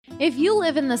If you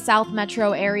live in the South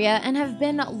Metro area and have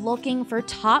been looking for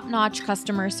top-notch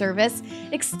customer service,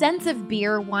 extensive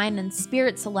beer, wine, and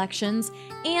spirit selections,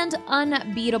 and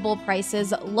unbeatable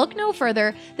prices, look no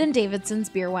further than Davidson's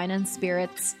Beer, Wine, and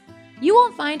Spirits. You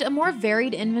won't find a more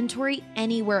varied inventory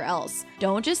anywhere else.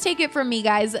 Don't just take it from me,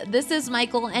 guys. This is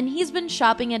Michael, and he's been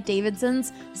shopping at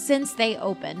Davidson's since they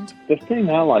opened. The thing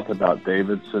I like about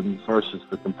Davidson's versus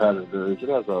the competitor is it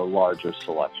has a larger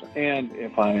selection. And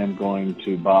if I am going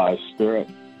to buy spirit,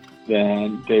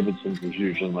 then Davidson's is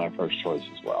usually my first choice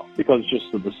as well, because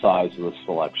just of the size of the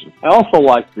selection. I also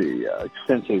like the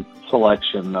extensive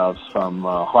selection of some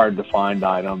hard-to-find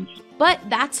items. But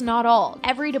that's not all.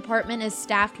 Every department is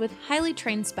staffed with highly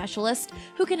trained specialists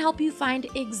who can help you find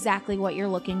exactly what you're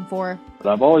looking for.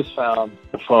 But I've always found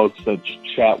the folks that you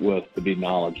chat with to be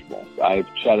knowledgeable. I've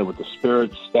chatted with the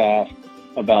spirits staff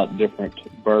about different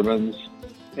bourbons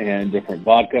and different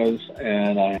vodkas,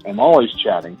 and I am always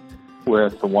chatting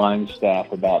with the wine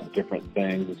staff about different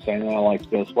things and saying, I like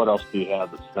this, what else do you have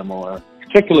that's similar?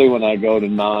 Particularly when I go to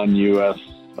non-U.S.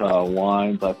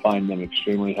 wines, I find them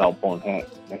extremely helpful in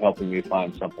helping me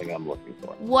find something I'm looking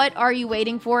for. What are you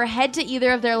waiting for? Head to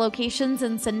either of their locations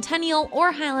in Centennial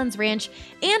or Highlands Ranch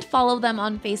and follow them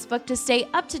on Facebook to stay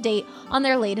up to date on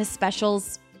their latest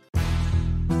specials.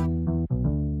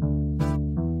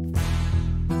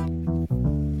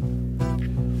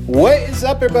 What is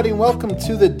up, everybody, and welcome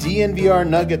to the DNVR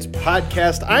Nuggets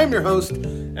podcast. I'm your host,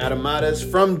 Adam Mattes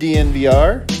from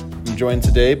DNVR. I'm joined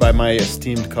today by my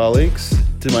esteemed colleagues.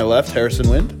 To my left, Harrison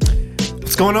Wind.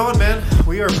 What's going on, man?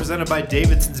 We are presented by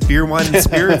Davidson's Beer, Wine, and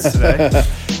Spirits today.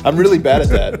 I'm really bad at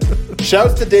that.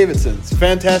 Shouts to Davidson's.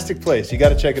 Fantastic place. You got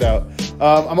to check it out.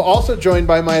 I'm also joined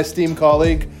by my esteemed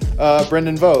colleague,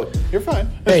 Brendan Vogt. You're fine.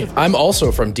 Hey, I'm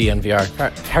also from DNVR.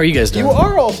 How are you guys doing? You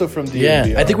are also from DNVR.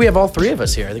 Yeah, I think we have all three of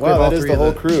us here. I think wow, we have that all is the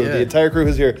whole crew. Yeah. The entire crew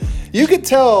is here. You could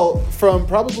tell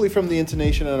probably from the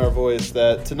intonation in our voice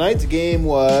that tonight's game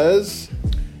was...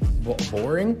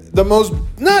 boring?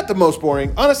 Not the most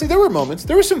boring. Honestly, there were moments.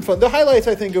 There was some fun. The highlights,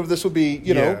 I think, of this will be,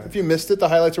 if you missed it, the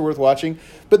highlights are worth watching.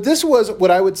 But this was what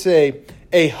I would say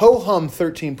a ho-hum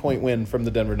 13-point win from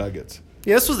the Denver Nuggets.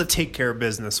 Yeah, this was a take care of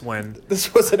business win.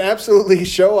 This was an absolutely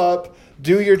show up,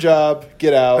 do your job,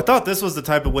 get out. I thought this was the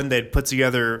type of win they'd put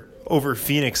together over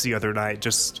Phoenix the other night.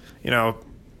 Just,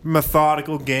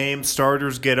 methodical game.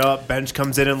 Starters get up. Bench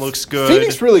comes in and looks good.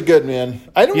 Phoenix really good, man.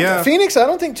 Phoenix, I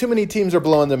don't think too many teams are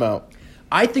blowing them out.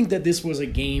 I think that this was a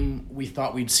game we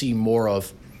thought we'd see more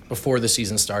of before the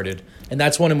season started. And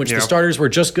that's one in which the starters were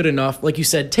just good enough. Like you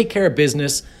said, take care of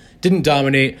business, didn't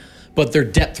dominate, but their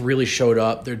depth really showed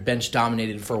up. Their bench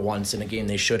dominated for once in a game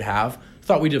they should have.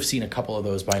 Thought we'd have seen a couple of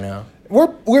those by now.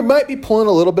 We might be pulling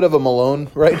a little bit of a Malone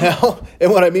right now.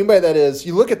 And what I mean by that is,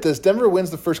 you look at this, Denver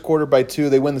wins the first quarter by 2.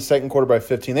 They win the second quarter by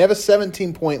 15. They have a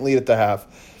 17-point lead at the half.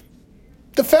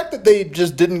 The fact that they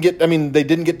just didn't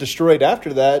get destroyed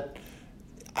after that,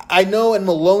 I know, and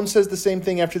Malone says the same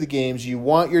thing after the games. You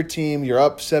want your team, you're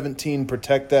up 17,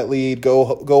 protect that lead, go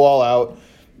all out.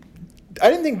 I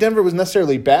didn't think Denver was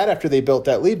necessarily bad after they built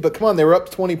that lead, but come on, they were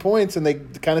up 20 points, and they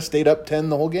kind of stayed up 10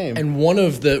 the whole game. And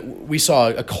we saw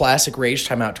a classic rage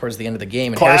timeout towards the end of the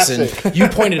game. And classic. Harrison, you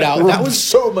pointed out, that was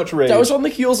so much rage. That was on the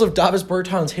heels of Davis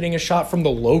Bertans hitting a shot from the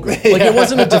logo. It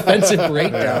wasn't a defensive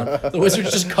breakdown. The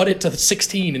Wizards just cut it to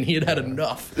 16, and he had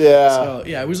enough. Yeah. So,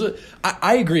 it was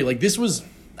I agree.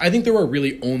 I think there were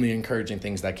really only encouraging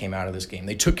things that came out of this game.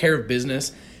 They took care of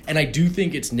business. And I do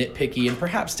think it's nitpicky and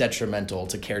perhaps detrimental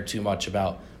to care too much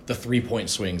about the 3-point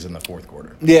swings in the fourth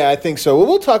quarter. Yeah, I think so. Well,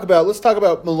 let's talk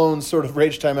about Malone's sort of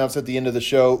rage timeouts at the end of the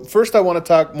show. First, I want to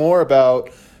talk more about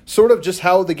sort of just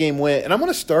how the game went. And I'm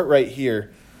going to start right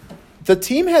here. The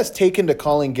team has taken to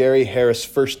calling Gary Harris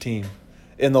first team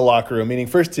in the locker room, meaning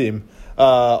first team,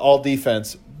 all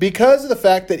defense, because of the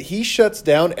fact that he shuts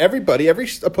down every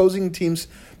opposing team's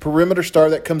perimeter star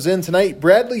that comes in tonight.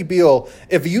 Bradley Beal,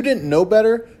 if you didn't know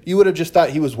better, you would have just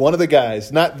thought he was one of the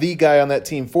guys, not the guy on that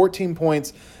team. 14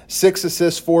 points, 6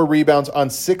 assists, 4 rebounds on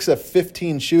 6 of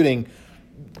 15 shooting.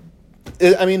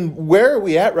 I mean, where are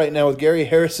we at right now with Gary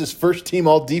Harris's first team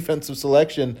all defensive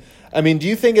selection? I mean, do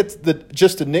you think it's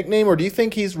just a nickname, or do you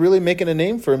think he's really making a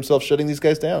name for himself shutting these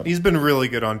guys down? He's been really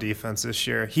good on defense this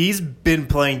year. He's been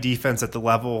playing defense at the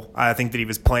level I think that he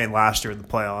was playing last year in the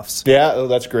playoffs. Yeah,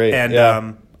 that's great.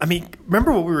 And,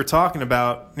 remember what we were talking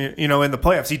about, in the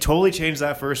playoffs. He totally changed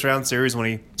that first-round series when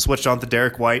he switched on to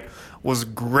Derek White. Was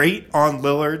great on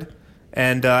Lillard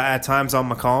and at times on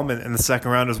McCollum in the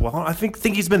second round as well. I think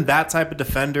he's been that type of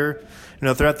defender,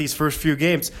 throughout these first few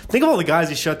games. Think of all the guys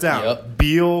he shut down. Yep.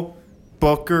 Beal,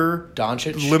 Booker,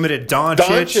 Doncic. Limited Doncic.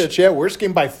 Doncic, yeah, worst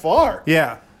game by far.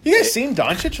 Yeah. You guys seen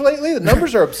Doncic lately? The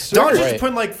numbers are absurd. Doncic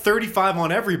putting like 35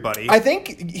 on everybody. I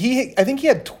think he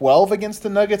had 12 against the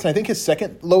Nuggets. And I think his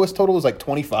second lowest total was like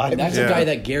 25. And that's a guy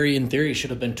that Gary, in theory,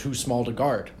 should have been too small to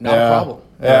guard. Not a problem.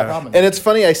 Not a problem. And it's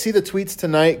funny. I see the tweets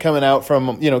tonight coming out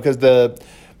from because the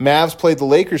Mavs played the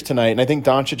Lakers tonight, and I think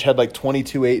Doncic had like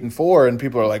 22, 8, and 4, and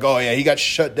people are like, "Oh yeah, he got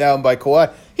shut down by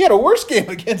Kawhi." He had a worse game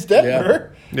against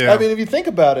Denver. Yeah. I mean, if you think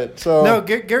about it. So no,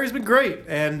 Gary's been great,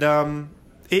 and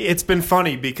it's been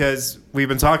funny because we've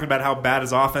been talking about how bad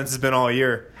his offense has been all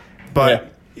year,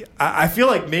 but I feel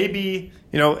like maybe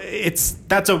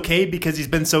that's okay because he's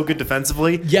been so good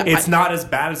defensively. Yeah, it's not as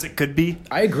bad as it could be.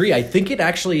 I agree. I think it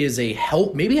actually is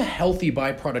maybe a healthy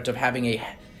byproduct of having a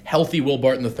healthy Will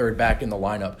Barton III back in the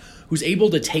lineup, who's able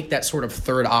to take that sort of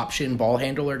third option ball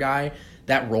handler guy,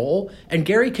 that role, and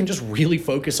Gary can just really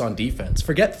focus on defense.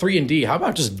 Forget 3 and D. How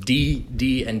about just D,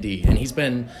 D, and D? And he's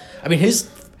been,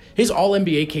 his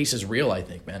All-NBA case is real, I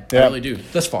think, man. I really do,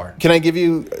 thus far. Can I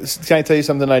tell you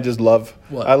something I just love?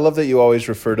 What? I love that you always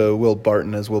refer to Will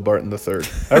Barton as Will Barton III.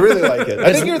 I really like it.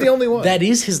 I think you're the only one. That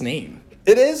is his name.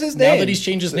 It is his name. Now that he's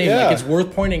changed his name, it's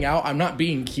worth pointing out. I'm not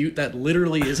being cute. That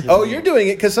literally is his name. Oh, you're doing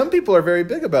it because some people are very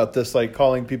big about this, like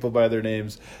calling people by their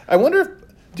names. I wonder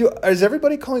is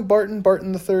everybody calling Barton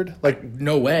III? Like,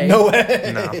 no way. No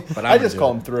way. No, but I just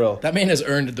call him Thrill. That man has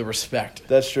earned the respect.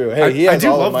 That's true. Hey, he has I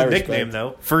do all love of my the respect. nickname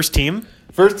though. First team.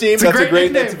 First team. That's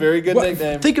a very good Well,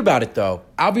 nickname. Think about it, though.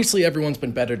 Obviously, everyone's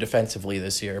been better defensively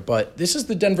this year, but this is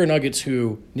the Denver Nuggets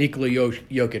who Nikola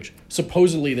Jokic,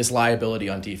 supposedly this liability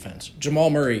on defense.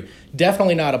 Jamal Murray,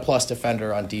 definitely not a plus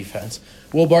defender on defense.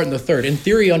 Will Barton III, in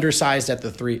theory, undersized at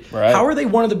the 3. Right. How are they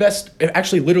one of the best,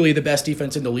 actually literally the best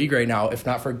defense in the league right now, if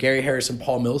not for Gary Harris and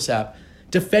Paul Millsap,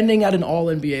 defending at an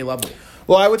all-NBA level?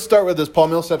 Well, I would start with this. Paul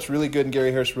Millsap's really good and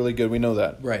Gary Harris really good. We know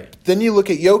that. Right. Then you look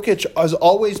at Jokic has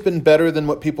always been better than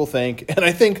what people think. And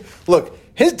I think, look,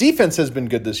 his defense has been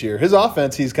good this year. His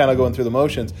offense, he's kind of going through the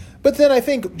motions. But then I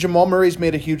think Jamal Murray's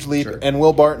made a huge leap. Sure. And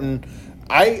Will Barton,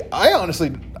 I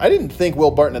honestly, I didn't think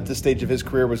Will Barton at this stage of his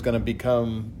career was going to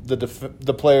become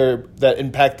the player that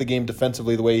impact the game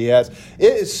defensively the way he has.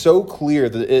 It is so clear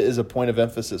that it is a point of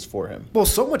emphasis for him. Well,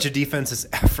 so much of defense is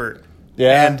effort.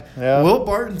 Yeah, and Will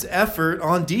Barton's effort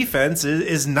on defense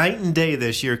is night and day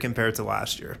this year compared to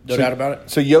last year. No doubt about it.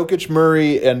 So Jokic,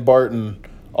 Murray, and Barton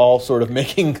all sort of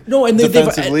making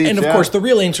defensive leaps. And of course, the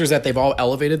real answer is that they've all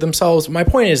elevated themselves. My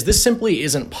point is, this simply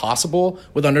isn't possible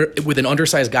with an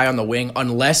undersized guy on the wing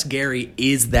unless Gary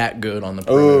is that good on the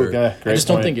perimeter. I just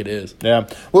don't think it is. Yeah.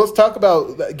 Well, let's talk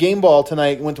about game ball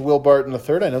tonight. Went to Will Barton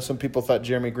III. I know some people thought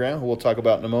Jeremy Grant, who we'll talk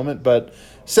about in a moment, but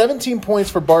 17 points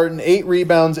for Barton, 8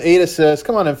 rebounds, 8 assists.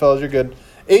 Come on in, fellas, you're good.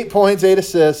 8 points, 8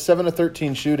 assists, 7 of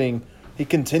 13 shooting. He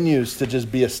continues to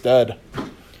just be a stud.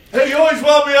 Hey, you always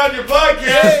want me on your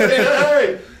podcast.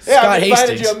 Hey. Yeah, Scott I've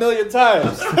invited Hastings. you a million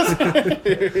times.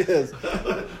 Here he is.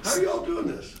 How are y'all doing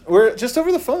this? We're just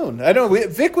over the phone. I know.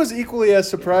 Vic was equally as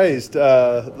surprised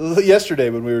yesterday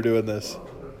when we were doing this.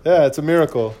 Yeah, it's a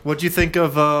miracle. What'd you think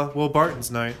of Will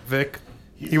Barton's night, Vic?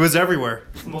 He was everywhere.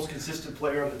 He's the most consistent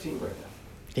player on the team right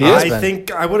now. I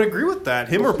think I would agree with that.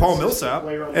 Him or Paul Millsap.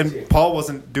 And Paul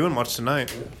wasn't doing much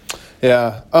tonight.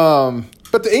 Yeah.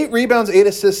 But the 8 rebounds, 8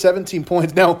 assists, 17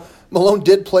 points. Now, Malone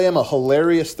did play him a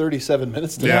hilarious 37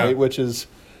 minutes tonight, which is,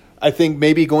 I think,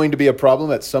 maybe going to be a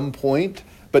problem at some point.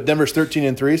 But Denver's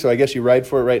 13-3, so I guess you ride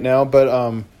for it right now.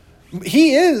 But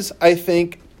he is, I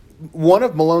think, one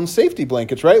of Malone's safety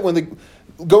blankets, right? When the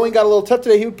going got a little tough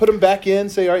today, he would put him back in,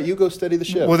 say, all right, you go steady the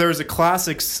ship. Well, there was a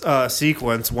classic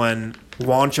sequence when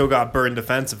Juancho got burned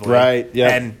defensively. Right,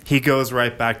 yeah. And he goes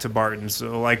right back to Barton.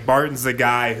 So, Barton's the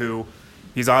guy who,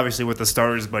 he's obviously with the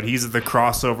starters, but he's the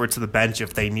crossover to the bench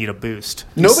if they need a boost.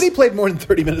 Nobody played more than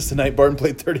 30 minutes tonight. Barton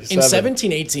played 37. In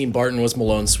 17-18, Barton was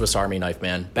Malone's Swiss Army knife,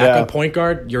 man. Back on point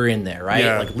guard, you're in there, right?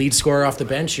 Yeah. Lead scorer off the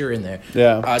bench, you're in there.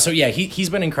 Yeah. He's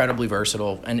been incredibly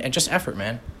versatile and just effort,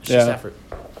 man. Just effort.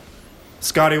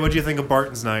 Scotty, what do you think of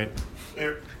Barton's night?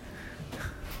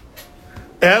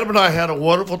 Adam and I had a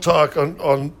wonderful talk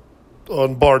on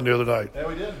Barton the other night. Yeah,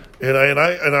 we did. And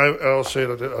I'll say it.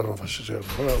 I don't know if I should say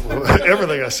it.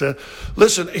 Everything I said.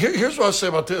 Listen, here's what I'll say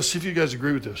about this. See if you guys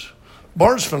agree with this.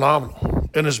 Barton's phenomenal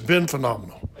and has been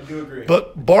phenomenal. I do agree.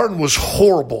 But Barton was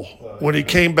horrible when he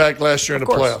came back last year in the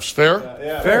playoffs. Fair?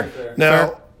 Yeah, Fair.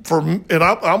 Now, I'm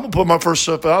gonna put my first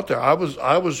stuff out there. I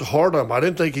was hard on him. I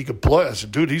didn't think he could play. I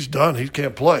said, dude, he's done. He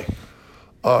can't play.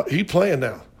 He's playing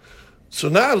now. So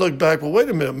now I look back. Well, wait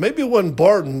a minute. Maybe it wasn't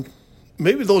Barton.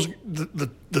 Maybe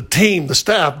the team, the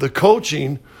staff, the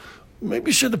coaching,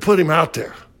 maybe should have put him out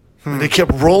there. And they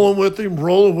kept rolling with him.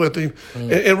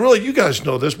 And really, you guys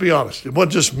know this, be honest. It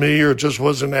wasn't just me or it just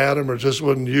wasn't Adam or it just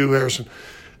wasn't you, Harrison.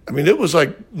 I mean, it was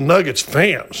like Nuggets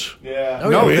fans. Yeah.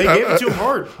 They gave it to him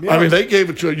hard. Yeah. I mean, they gave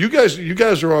it to him. You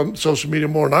guys are on social media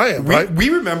more than I am, right? We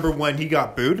remember when he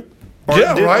got booed. Barton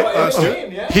Yeah, did.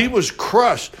 right. He was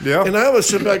crushed. Yeah. And I was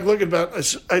sitting back looking about.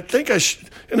 I think and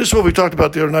this is what we talked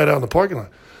about the other night out in the parking lot.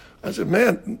 I said,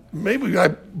 man, maybe I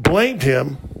blamed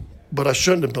him, but I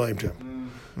shouldn't have blamed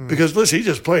him. Because listen, he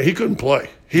just played. He couldn't play.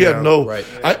 He had no. Right.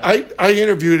 I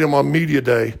interviewed him on media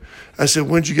day. I said,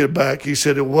 "When'd you get it back?" He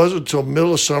said it wasn't until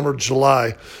middle of summer,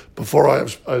 July, before I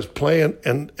was playing,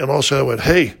 and all of a sudden I went,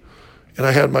 "Hey," and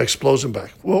I had my explosion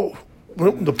back. Well,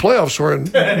 the playoffs were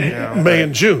in May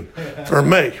and June, or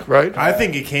May, right? I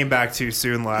think he came back too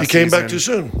soon last season. He came back too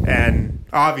soon. And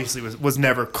obviously was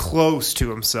never close to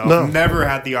himself. No. Never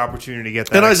had the opportunity to get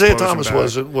that. And Isaiah explosion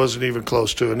Thomas back. wasn't even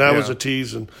close to it. And that was a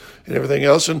tease and everything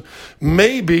else. And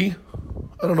maybe,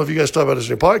 I don't know if you guys talked about this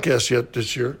in your podcast yet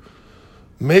this year,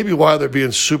 maybe why they're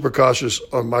being super cautious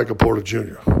on Michael Porter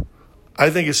Jr. I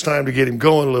think it's time to get him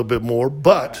going a little bit more.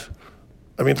 But,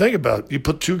 I mean, think about it. You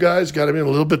put two guys, got him in a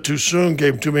little bit too soon,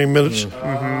 gave him too many minutes.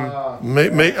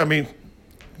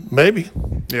 Maybe.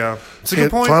 Yeah. It's a good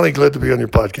point. Finally glad to be on your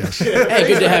podcast. Hey,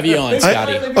 good to have you on,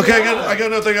 Scotty. I got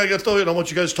another thing I got to throw in. I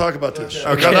want you guys to talk about this.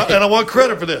 Okay. And I want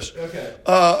credit for this. Okay.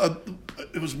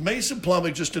 It was Mason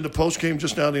Plumlee just in the post-game,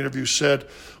 just now in the interview, said,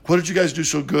 what did you guys do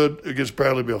so good against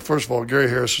Bradley Beal? First of all, Gary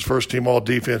Harris's first team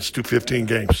all-defense through 15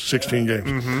 games, 16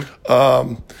 games.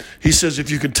 He says if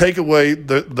you can take away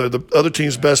the other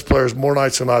team's best players more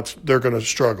nights than not, they're going to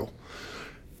struggle.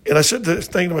 And I said this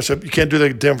thing to myself, you can't do that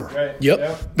in Denver. Right.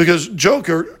 Yep. Because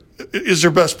Joker is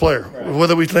their best player. Right.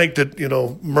 Whether we think that,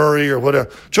 Murray or whatever,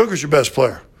 Joker's your best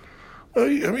player. I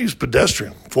mean, he's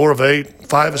pedestrian. 4 of 8,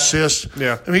 5 assists.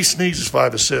 Yeah. I mean, he sneezes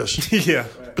 5 assists. Yeah.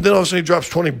 But then all of a sudden he drops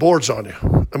 20 boards on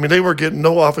you. I mean, they were getting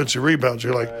no offensive rebounds.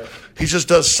 You're like, he just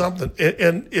does something.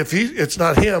 And if it's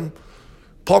not him,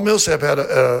 Paul Millsap had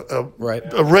a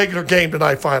regular game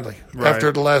tonight finally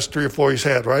after the last 3 or 4 he's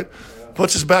had, right?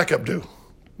 What's his backup do?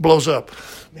 Blows up.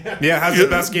 Yeah, has the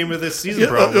best game of this season,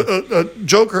 probably.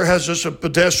 Joker has just a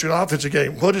pedestrian offensive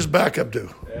game. What does backup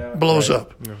do? Blows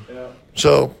up. Yeah.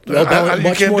 So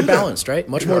much more balanced, right?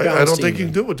 Much more balanced. I don't think you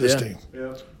can do it with this team.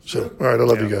 Yeah. So, all right, I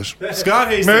love you guys. Scott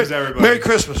Hastings, everybody. Merry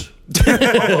Christmas.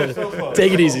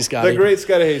 Take it easy, Scotty. The great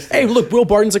Scott Hastings. Hey, look, Will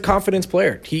Barton's a confidence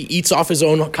player. He eats off his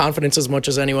own confidence as much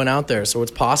as anyone out there. So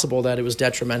it's possible that it was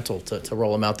detrimental to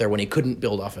roll him out there when he couldn't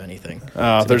build off anything.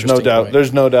 There's no doubt. Point.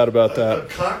 There's no doubt about that. A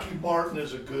cocky Barton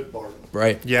is a good Barton.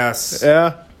 Right. Yes.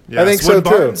 Yeah. I think so when too.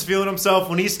 Barton's feeling himself,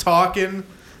 when he's talking,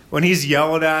 when he's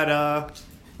yelling at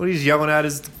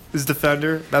his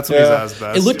defender, that's when he's at his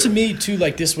best. It looked to me, too,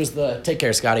 like this was take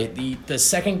care, Scotty, the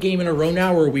second game in a row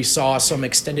now where we saw some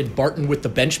extended Barton with the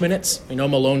bench minutes.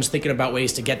 Malone's thinking about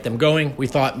ways to get them going. We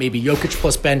thought maybe Jokic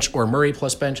plus bench or Murray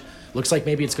plus bench. Looks like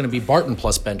maybe it's going to be Barton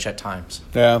plus bench at times.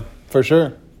 Yeah, for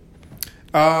sure.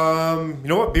 You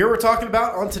know what beer we're talking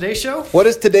about on today's show? What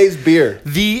is today's beer?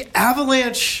 The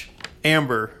Avalanche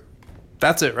Amber.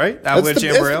 That's it, right? Avalanche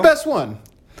Amber Ale? It's the best one.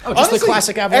 Oh, just the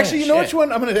classic Avalanche. Actually, you know which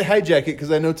one? I'm going to hijack it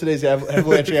because I know today's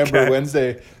Avalanche Amber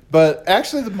Wednesday. But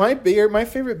actually, my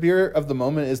favorite beer of the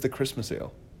moment is the Christmas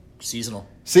Ale.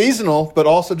 Seasonal, but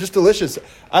also just delicious.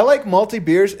 I like malty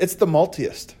beers. It's the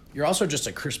maltiest. You're also just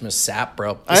a Christmas sap,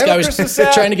 bro. This guy was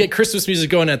trying to get Christmas music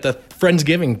going at the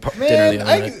Friendsgiving dinner the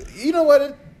other night. You know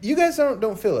what? You guys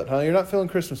don't feel it, huh? You're not feeling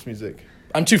Christmas music.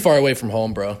 I'm too far away from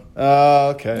home, bro.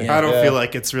 Okay. Yeah. I don't feel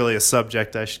like it's really a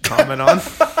subject I should comment on.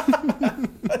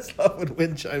 That's not when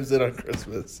wind chimes in on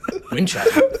Christmas. Wind chime.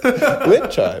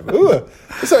 Wind chime. Ooh,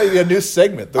 this might be a new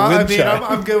segment. The wind chime.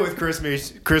 I'm good with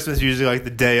Christmas. Christmas usually like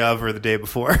the day of or the day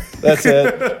before. That's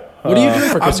it. What are you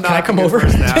doing for Christmas? Can I come over?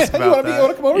 You want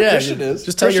to come over? Yeah, Christian is.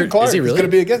 Just tell Christian Clark. Is he really? He's going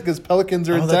to be a guest because Pelicans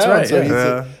are in that's town. right,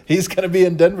 So he's going to be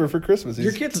in Denver for Christmas.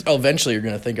 Your kids eventually are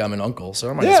going to think I'm an uncle, so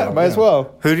I might as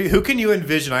well. Who can you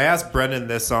envision? I asked Brendan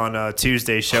this on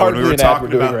Tuesday's show when we were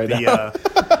talking about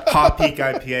the Hot Peak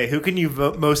IPA. Who can you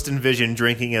most envision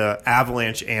drinking a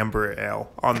Avalanche Amber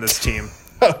Ale on this team?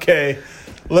 Okay.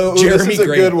 This is a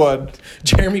good one.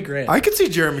 Jeremy Grant. I could see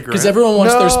Jeremy Grant. Because everyone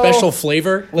wants their special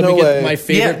flavor. Let me get my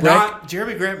favorite brick.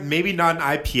 Jeremy Grant, maybe not an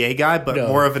IPA guy, but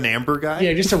more of an amber guy.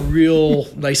 Yeah, just a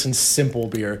real nice and simple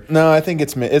beer. No, I think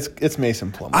it's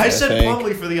Mason Plumlee. I said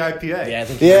Plumlee for the IPA. Yeah, I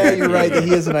think you're right.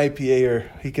 He is an IPA, or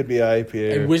he could be an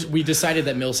IPA. And we decided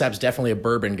that Millsap's definitely a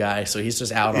bourbon guy, so he's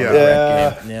just out on the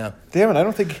red game. Yeah. Damn it, I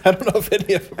don't know if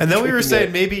any of them. And then we were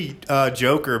saying maybe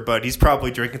Joker, but he's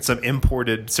probably drinking some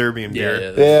imported Serbian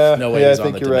beer. Yeah, no way I he's on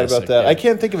think the you're right domestic. about that. Yeah. I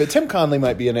can't think of it. Tim Conley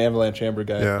might be an Avalanche Amber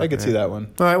guy. Yeah, I could see that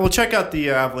one. All right, well, check out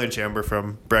the Avalanche Amber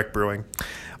from Breck Brewing.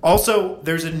 Also,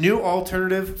 there's a new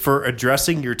alternative for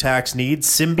addressing your tax needs.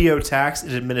 Symbio Tax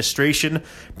and Administration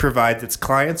provides its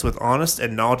clients with honest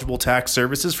and knowledgeable tax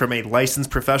services from a licensed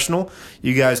professional.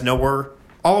 You guys know we're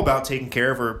all about taking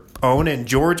care of our own, and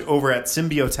George over at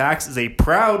Symbio Tax is a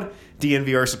proud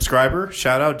DNVR subscriber.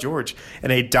 Shout out, George.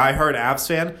 And a diehard Avs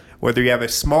fan. Whether you have a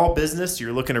small business,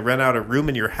 you're looking to rent out a room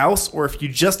in your house, or if you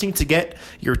just need to get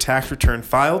your tax return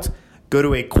filed, go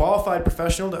to a qualified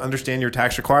professional to understand your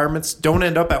tax requirements. Don't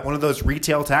end up at one of those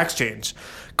retail tax chains.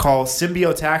 Call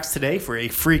Symbio Tax today for a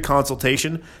free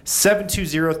consultation,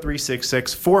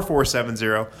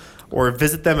 720-366-4470, or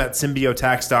visit them at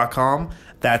symbiotax.com.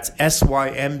 That's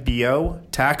SYMBO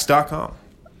tax.com.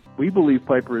 We believe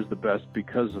Piper is the best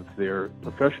because of their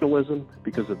professionalism,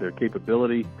 because of their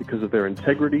capability, because of their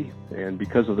integrity, and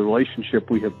because of the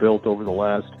relationship we have built over the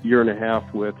last year and a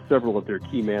half with several of their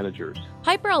key managers.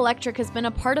 Piper Electric has been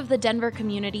a part of the Denver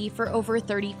community for over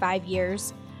 35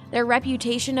 years. Their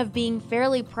reputation of being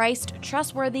fairly priced,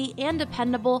 trustworthy, and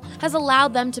dependable has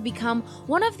allowed them to become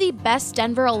one of the best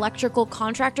Denver electrical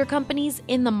contractor companies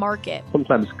in the market.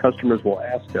 Sometimes customers will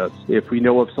ask us if we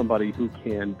know of somebody who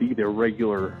can be their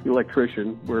regular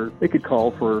electrician, where they could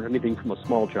call for anything from a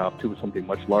small job to something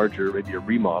much larger, maybe a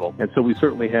remodel. And so we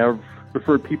certainly have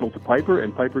referred people to Piper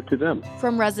and Piper to them.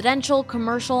 From residential,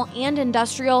 commercial, and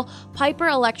industrial, Piper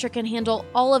Electric can handle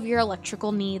all of your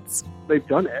electrical needs. They've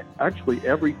done actually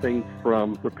everything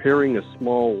from repairing a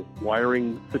small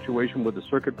wiring situation with a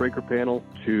circuit breaker panel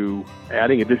to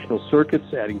adding additional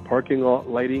circuits, adding parking lot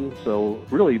lighting. So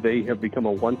really, they have become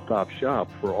a one-stop shop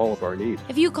for all of our needs.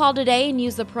 If you call today and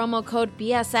use the promo code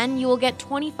BSN, you will get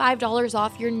 $25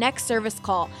 off your next service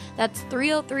call. That's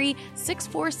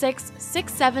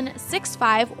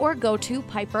 303-646-6765 or go to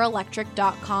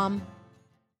piperelectric.com.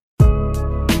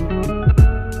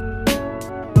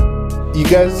 You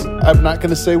guys, I'm not going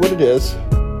to say what it is,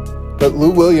 but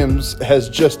Lou Williams has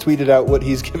just tweeted out what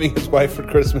he's giving his wife for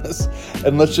Christmas.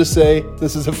 And let's just say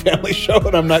this is a family show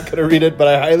and I'm not going to read it, but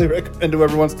I highly recommend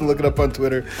whoever wants to look it up on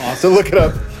Twitter to look it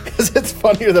up because it's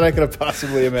funnier than I could have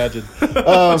possibly imagined.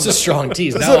 It's a strong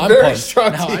tease. It's Now a I'm very pumped.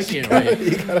 strong Now tease. I can't wait.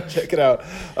 You got to check it out.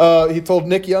 He told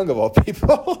Nick Young, of all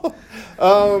people.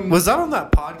 Was that on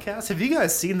that podcast? Have you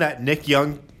guys seen that Nick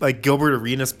Young, Gilbert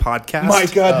Arenas podcast? My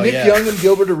God, Nick yeah. Young and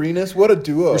Gilbert Arenas, what a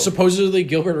duo. Supposedly,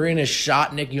 Gilbert Arenas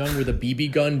shot Nick Young with a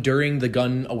BB gun during the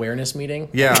gun awareness meeting.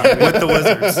 Yeah, with the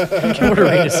Wizards. Gilbert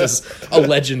Arenas is a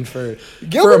legend for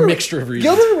a mixture of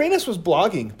reasons. Gilbert Arenas was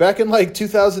blogging back in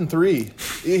 2003.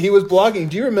 He was blogging.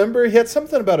 Do you remember? He had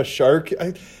something about a shark.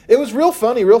 It was real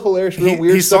funny, real hilarious, real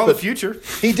weird He stuff. saw the future.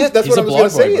 He did. That's He's what I a was going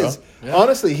to blog say. boy, Is bro.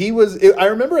 honestly, he was. I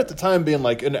remember at the time being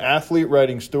like an athlete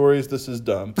writing stories. This is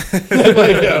dumb.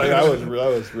 I was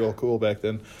real cool back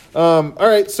then. All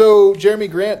right, so Jeremy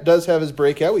Grant does have his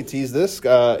breakout. We teased this.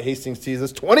 Hastings teased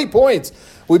this. 20 points.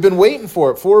 We've been waiting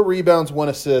for it. 4 rebounds, 1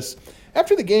 assist.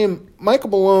 After the game, Michael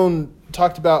Malone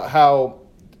talked about how,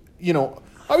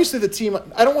 obviously the team,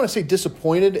 I don't want to say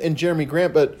disappointed in Jeremy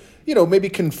Grant, but, maybe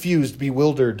confused,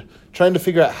 bewildered, trying to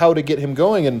figure out how to get him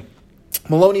going. And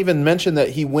Malone even mentioned that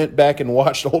he went back and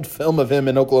watched old film of him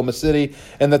in Oklahoma City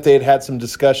and that they had some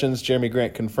discussions. Jeremy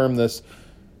Grant confirmed this.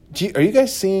 Are you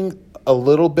guys seeing a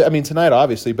little bit, tonight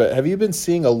obviously, but have you been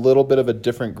seeing a little bit of a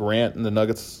different Grant in the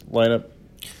Nuggets lineup?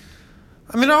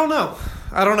 I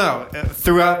don't know.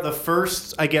 Throughout the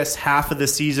first, half of the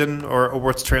season or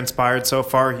what's transpired so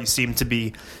far, he seemed to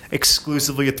be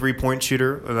exclusively a three-point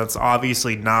shooter. And that's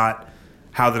obviously not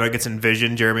how the Nuggets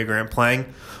envision Jeremy Grant playing.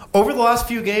 Over the last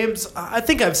few games, I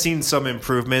think I've seen some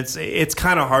improvements. It's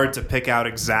kind of hard to pick out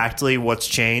exactly what's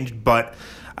changed, but,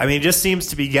 it just seems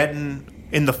to be getting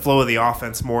in the flow of the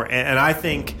offense more. And I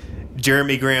think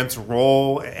Jeremy Grant's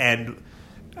role and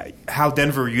how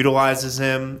Denver utilizes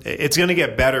him, it's going to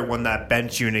get better when that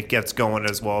bench unit gets going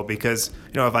as well because,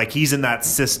 if he's in that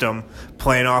system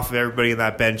playing off of everybody in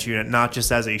that bench unit, not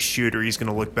just as a shooter, he's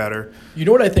going to look better. You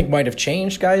know what I think might have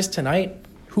changed, guys, tonight?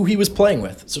 Who he was playing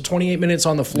with. So 28 minutes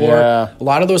on the floor. Yeah. A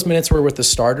lot of those minutes were with the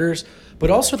starters,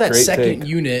 but also that Great second take.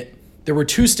 unit, there were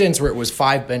 2 stints where it was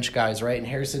 5 bench guys, right? And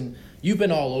Harrison, you've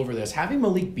been all over this. Having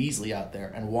Malik Beasley out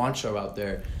there and Wancho out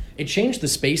there, it changed the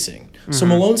spacing. Mm-hmm. So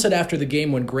Malone said after the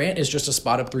game, when Grant is just a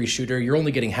spot-up 3 shooter, you're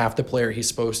only getting half the player he's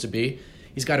supposed to be.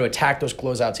 He's got to attack those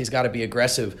closeouts. He's got to be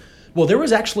aggressive. Well, there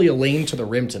was actually a lane to the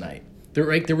rim tonight.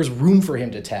 There was room for him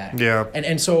to attack. Yeah.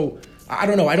 And so, I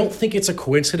don't know. I don't think it's a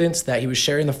coincidence that he was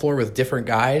sharing the floor with different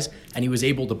guys and he was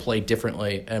able to play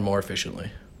differently and more efficiently.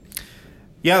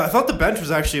 Yeah, I thought the bench was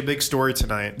actually a big story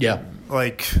tonight. Yeah.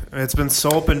 Like, it's been so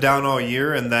up and down all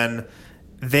year, and then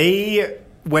they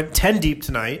went 10 deep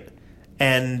tonight,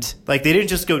 and, like, they didn't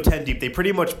just go 10 deep. They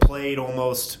pretty much played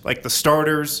almost, like, the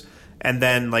starters and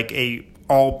then, like, a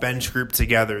all-bench group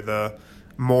together, the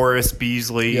Morris,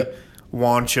 Beasley,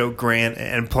 Wancho, Grant,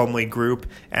 and Plumlee group.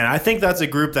 And I think that's a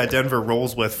group that Denver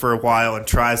rolls with for a while and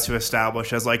tries to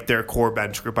establish as, like, their core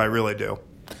bench group. I really do.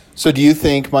 So do you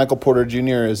think Michael Porter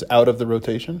Jr. is out of the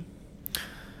rotation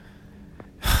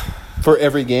for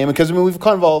every game? Because, I mean, we've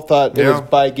kind of all thought it was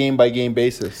by game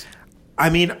basis. I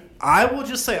mean, I will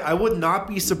just say I would not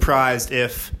be surprised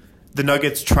if the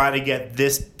Nuggets try to get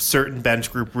this certain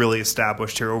bench group really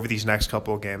established here over these next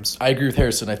couple of games. I agree with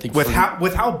Harrison. I think with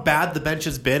how bad the bench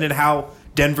has been and how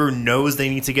Denver knows they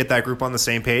need to get that group on the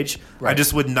same page, I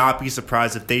just would not be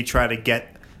surprised if they try to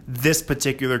get this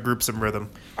particular group some rhythm.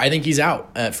 I think he's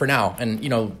out for now. And, you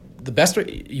know,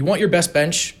 you want your best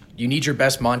bench, you need your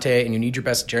best Monte, and you need your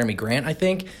best Jeremy Grant, I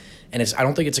think. And I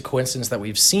don't think it's a coincidence that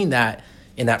we've seen that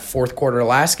in that fourth quarter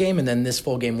last game and then this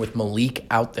full game with Malik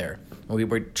out there. We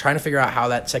were trying to figure out how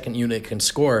that second unit can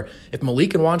score. If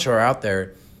Malik and Wancho are out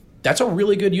there, that's a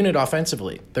really good unit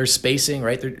offensively. They're spacing,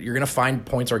 right? You're going to find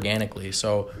points organically.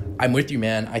 So I'm with you,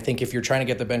 man. I think if you're trying to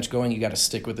get the bench going, you got to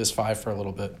stick with this 5 for a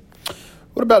little bit.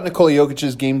 What about Nikola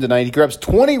Jokic's game tonight? He grabs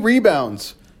 20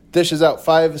 rebounds, dishes out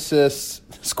 5 assists,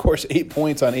 scores 8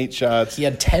 points on 8 shots. He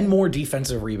had 10 more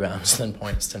defensive rebounds than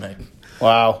points tonight.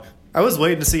 Wow. I was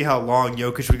waiting to see how long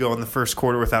Jokic would go in the first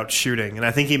quarter without shooting, and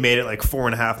I think he made it like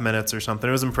 4.5 minutes or something.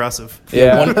 It was impressive.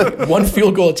 Yeah. One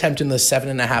field goal attempt in the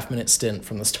 7.5-minute stint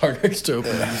from the starters to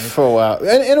open. Oh, wow.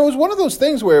 And it was one of those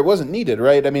things where it wasn't needed,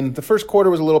 right? I mean, the first quarter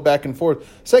was a little back and forth.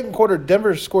 Second quarter,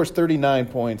 Denver scores 39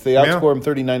 points. They outscore him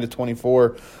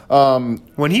 39-24.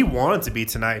 When he wanted to be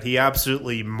tonight, he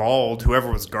absolutely mauled whoever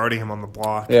was guarding him on the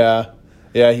block. Yeah.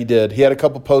 Yeah, he did. He had a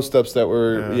couple post-ups that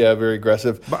were, very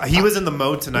aggressive. But he was in the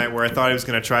mode tonight where I thought he was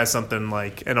going to try something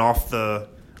like an off the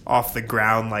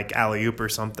ground like alley-oop or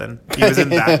something. He was in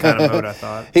that kind of mode, I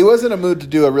thought. He was in a mood to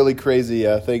do a really crazy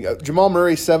thing. Jamal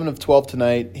Murray, 7 of 12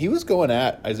 tonight. He was going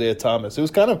at Isaiah Thomas. It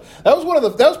was that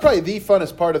was probably the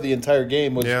funnest part of the entire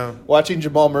game was watching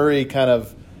Jamal Murray kind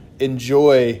of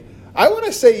enjoy. I want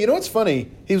to say, you know what's funny?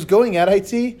 He was going at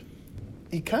IT.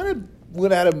 He kind of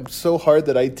went at him so hard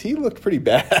that IT looked pretty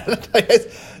bad.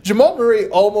 Jamal Murray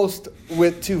almost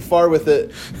went too far with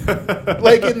it.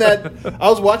 Like in that, I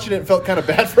was watching it and felt kind of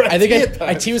bad for IT. I think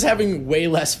IT was having way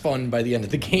less fun by the end of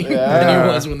the game than he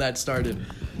was when that started.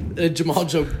 Jamal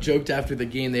joked after the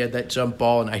game they had that jump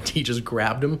ball and IT just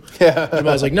grabbed him. Yeah.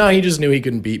 Jamal was like, no, he just knew he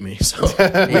couldn't beat me. So We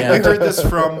heard this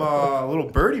from little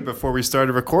Birdie before we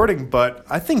started recording, but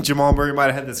I think Jamal Murray might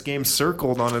have had this game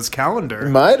circled on his calendar.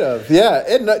 Might have, yeah.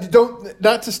 And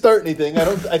not to start anything.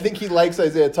 I think he likes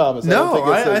Isaiah Thomas.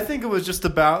 I think it was just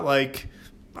about like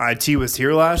IT was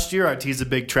here last year. IT's a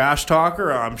big trash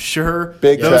talker. I'm sure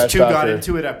those two got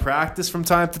into it at practice from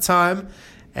time to time.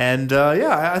 And,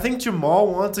 I think Jamal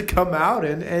wants to come out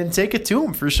and take it to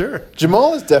him for sure.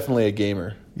 Jamal is definitely a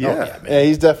gamer. Yeah. Yeah,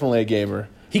 he's definitely a gamer.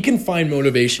 He can find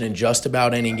motivation in just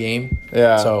about any game.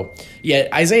 Yeah. So,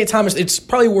 Isaiah Thomas, it's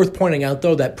probably worth pointing out,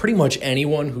 though, that pretty much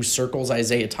anyone who circles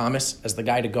Isaiah Thomas as the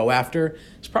guy to go after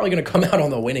is probably going to come out on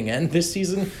the winning end this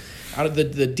season. Out of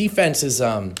the defense is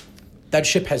that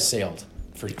ship has sailed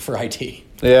for IT.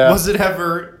 Yeah. Was it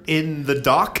ever in the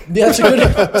dock? Yeah, it's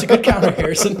a good counter,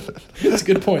 Harrison. It's a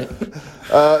good point.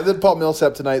 Then Paul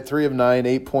Millsap tonight, 3 of 9,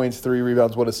 8 points, 3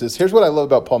 rebounds, 1 assist. Here's what I love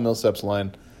about Paul Millsap's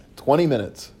line: 20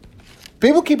 minutes.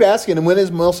 People keep asking him, when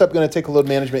is Millsap going to take a load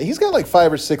management? He's got like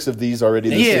 5 or 6 of these already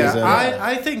this season.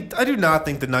 I do not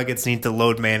think the Nuggets need to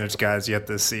load manage guys yet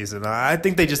this season. I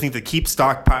think they just need to keep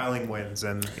stockpiling wins,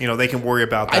 and they can worry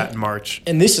about that in March.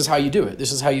 And this is how you do it.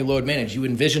 This is how you load manage. You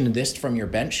envision this from your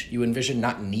bench. You envision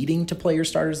not needing to play your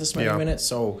starters this many minutes.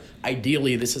 So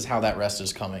ideally, this is how that rest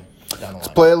is coming down the line. Let's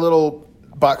play a little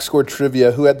box score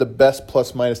trivia. Who had the best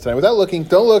plus minus tonight? Without looking,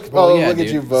 don't look. Well, look at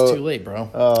you vote. It's too late,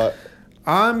 bro.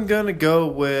 I'm going to go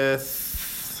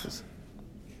with...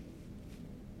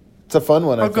 It's a fun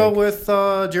one, I'll go with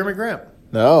Jeremy Grant.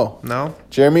 No.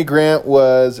 Jeremy Grant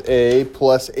was a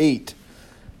plus 8.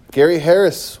 Gary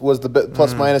Harris was the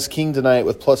plus minus king tonight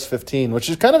with plus 15, which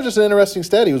is kind of just an interesting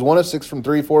stat. He was 1 of 6 from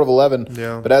 3, 4 of 11.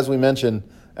 Yeah. But as we mentioned,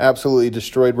 absolutely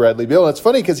destroyed Bradley Beal. And it's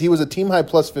funny because he was a team high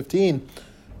plus 15.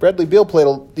 Bradley Beal played,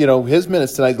 his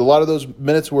minutes tonight. A lot of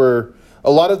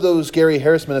those Gary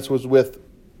Harris minutes was with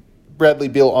Bradley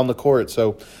Beal on the court.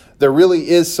 So there really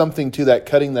is something to that,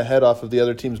 cutting the head off of the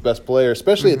other team's best player,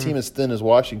 especially a team as thin as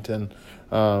Washington.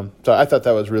 So I thought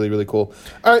that was really, really cool.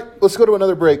 All right, let's go to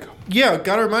another break. Yeah,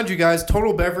 got to remind you guys,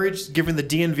 Total Beverage giving the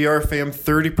DNVR fam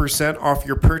 30% off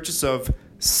your purchase of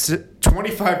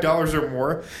 $25 or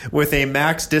more with a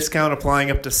max discount applying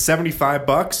up to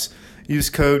 $75.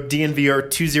 Use code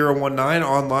DNVR2019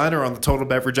 online or on the Total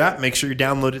Beverage app. Make sure you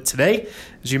download it today.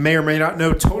 As you may or may not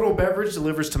know, Total Beverage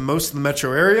delivers to most of the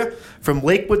metro area. From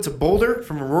Lakewood to Boulder,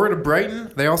 from Aurora to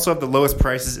Brighton, they also have the lowest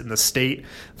prices in the state.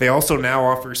 They also now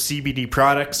offer CBD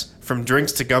products. From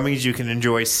drinks to gummies, you can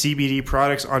enjoy CBD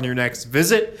products on your next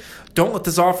visit. Don't let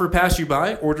this offer pass you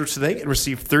by. Order today and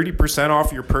receive 30%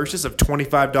 off your purchase of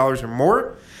 $25 or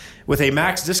more with a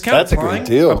max discount. That's a great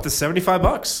deal. Up to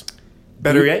 $75.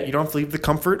 Better yet, you don't have to leave the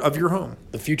comfort of your home.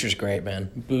 The future's great,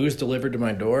 man. Booze delivered to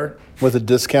my door. With a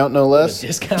discount, no less? With a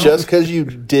discount. Just because you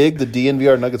dig the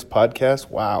DNVR Nuggets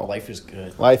podcast? Wow. Life is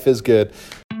good. Life is good.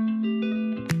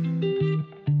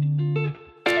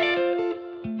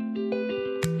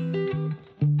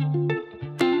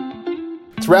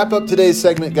 Let's wrap up today's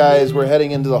segment, guys. We're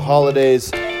heading into the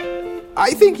holidays.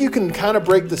 I think you can kind of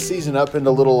break the season up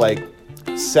into little,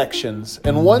 sections.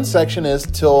 And one section is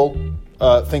till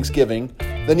Thanksgiving.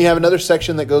 Then you have another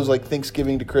section that goes like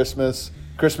Thanksgiving to Christmas,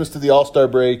 Christmas to the All-Star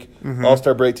break,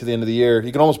 All-Star break to the end of the year.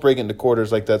 You can almost break it into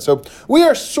quarters like that. So we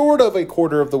are sort of a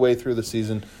quarter of the way through the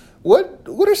season. What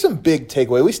are some big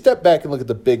takeaways? We step back and look at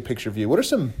the big picture view. What are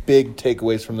some big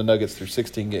takeaways from the Nuggets through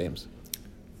 16 games?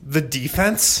 The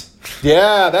defense.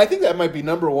 Yeah, I think that might be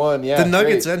number one. Yeah, the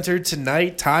Nuggets entered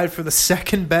tonight tied for the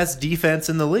second best defense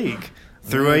in the league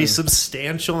through a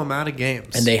substantial amount of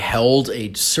games. And they held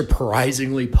a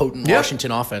surprisingly potent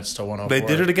Washington offense to 104. They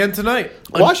did it again tonight.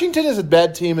 Washington is a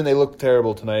bad team, and they look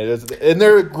terrible tonight. And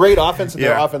they're a great offense, and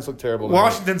their offense looked terrible tonight.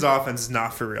 Washington's offense is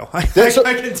not for real. I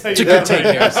can tell you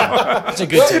that. It's a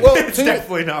good team. It's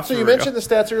definitely not for real. So you mentioned the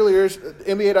stats earlier.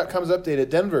 NBA.com's updated.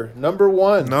 Denver, number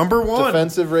one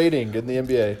defensive rating in the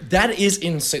NBA. That is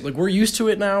insane. Like, we're used to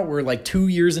it now. We're like 2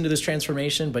 years into this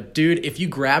transformation. But, dude, if you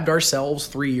grabbed ourselves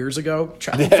 3 years ago,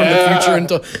 traveling from the future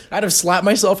into, I'd have slapped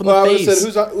myself in the face. I would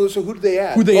have said, so who did they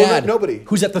add? Who they add? Nobody.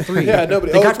 Who's at the three? Yeah,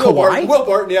 nobody. They got Kawhi? Will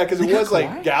Barton, yeah, because it was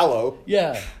like Gallo.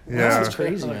 Yeah. This is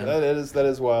crazy, man. That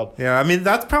is wild. Yeah, I mean,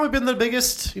 that's probably been the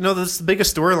biggest, this is the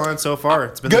biggest storyline so far.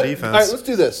 It's been the defense. All right, let's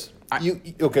do this. You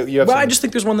have I just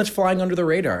think there's one that's flying under the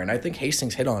radar, and I think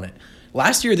Hastings hit on it.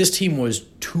 Last year, this team was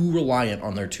too reliant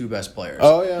on their two best players.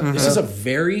 Oh, yeah. This is a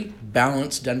very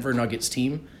balanced Denver Nuggets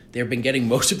team. They've been getting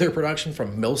most of their production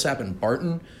from Millsap and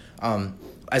Barton.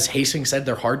 As Hastings said,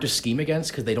 they're hard to scheme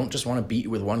against because they don't just want to beat you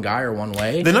with one guy or one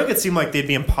way. The Nuggets seem like they'd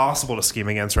be impossible to scheme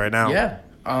against right now. Yeah.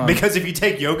 Because if you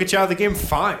take Jokic out of the game,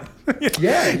 fine.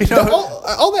 Yeah.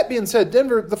 All that being said,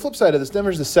 Denver, the flip side of this,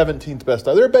 Denver's the 17th best.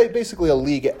 They're basically a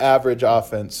league average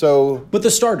offense. So, but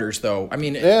the starters, though, I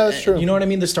mean, yeah, that's true. You know what I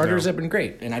mean? The starters have been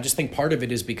great. And I just think part of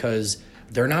it is because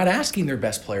they're not asking their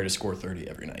best player to score 30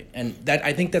 every night. And that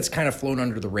I think that's kind of flown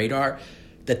under the radar,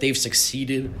 that they've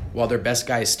succeeded while their best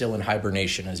guy is still in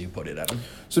hibernation, as you put it, Evan.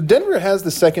 So Denver has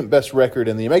the second best record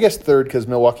in the NBA. I guess third because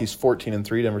Milwaukee's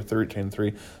 14-3, Denver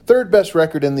 13-3. Third best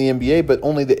record in the NBA, but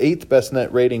only the eighth best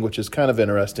net rating, which is kind of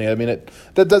interesting. I mean,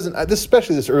 that doesn't,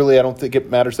 especially this early, I don't think it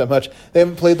matters that much. They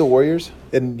haven't played the Warriors,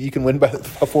 and you can win by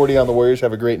 40 on the Warriors,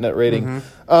 have a great net rating.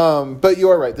 But you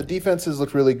are right. The defenses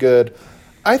look really good.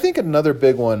 I think another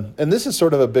big one, and this is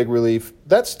sort of a big relief,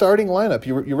 that starting lineup,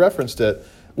 you referenced it.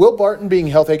 Will Barton being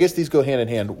healthy, I guess these go hand in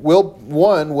hand. Will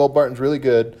Barton's really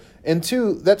good. And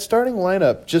two, that starting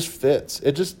lineup just fits.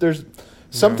 There's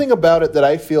something about it that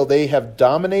I feel they have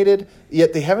dominated,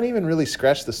 yet they haven't even really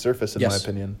scratched the surface, in my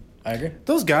opinion. I agree.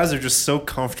 Those guys are just so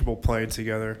comfortable playing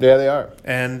together. Yeah, they are.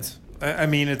 And, I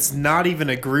mean, it's not even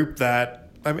a group that,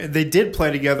 I mean, they did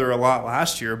play together a lot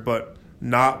last year, but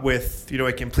not with,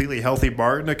 a completely healthy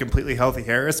Barton, a completely healthy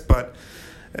Harris, but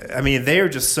I mean, they are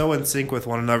just so in sync with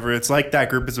one another. It's like that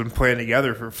group has been playing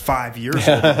together for 5 years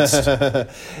almost. And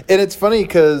it's funny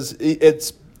because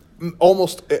it's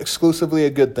almost exclusively a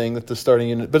good thing that the starting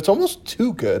unit, but it's almost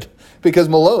too good because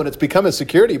Malone, it's become a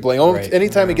security blanket. Right.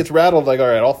 Anytime he gets rattled, like, all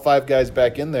right, all five guys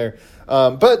back in there.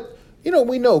 But,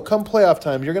 we know come playoff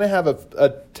time, you're going to have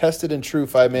a tested and true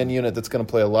five-man unit that's going to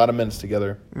play a lot of minutes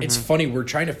together. It's funny. We're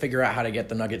trying to figure out how to get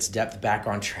the Nuggets' depth back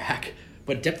on track.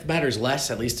 But depth matters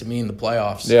less, at least to me, in the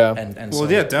playoffs. Yeah.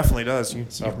 It definitely does. You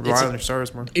rely on your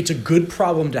stars more. It's a good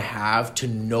problem to have, to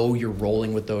know you're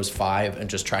rolling with those five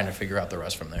and just trying to figure out the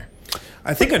rest from there.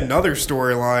 I think another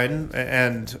storyline,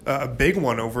 and a big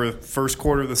one over the first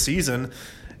quarter of the season,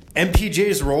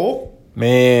 MPJ's role.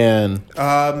 Man.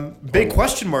 Big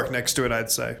question mark next to it,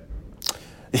 I'd say.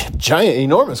 giant,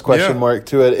 enormous question mark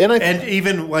to it. And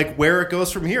even like where it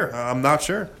goes from here, I'm not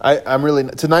sure. I'm really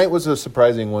tonight was a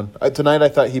surprising one. Tonight I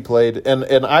thought he played,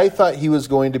 and I thought he was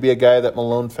going to be a guy that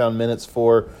Malone found minutes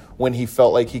for when he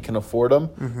felt like he can afford them.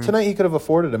 Mm-hmm. Tonight he could have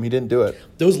afforded them. He didn't do it.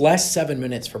 Those last 7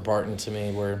 minutes for Barton to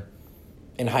me were,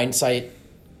 in hindsight,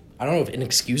 I don't know if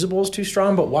inexcusable is too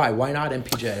strong, but why? Why not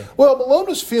MPJ? Well, Malone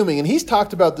was fuming, and he's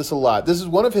talked about this a lot. This is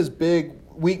one of his big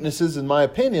weaknesses, in my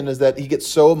opinion, is that he gets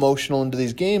so emotional into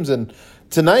these games. And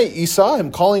tonight, you saw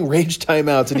him calling rage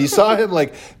timeouts, and you saw him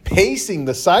like pacing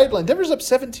the sideline. Denver's up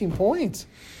 17 points.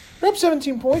 They're up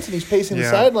 17 points, and he's pacing the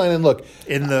sideline. And look,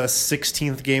 in the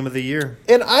 16th game of the year.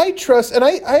 And I trust, and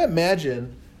I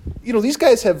imagine, these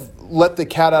guys have let the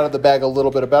cat out of the bag a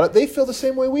little bit about it. They feel the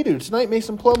same way we do. Tonight,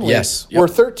 Mason Plumlee. Yes. We're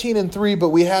 13-3, but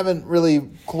we haven't really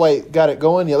quite got it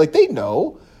going yet. Like, they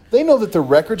know that the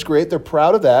record's great. They're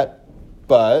proud of that.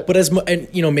 But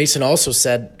Mason also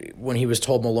said when he was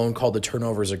told Malone called the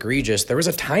turnovers egregious, there was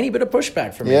a tiny bit of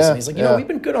pushback from Mason. He's like, we've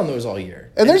been good on those all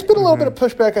year. And there's been a little bit of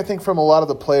pushback, I think, from a lot of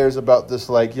the players about this,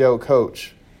 like, yo,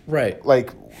 coach. Right.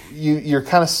 Like, you're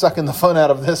kind of sucking the fun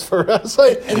out of this for us.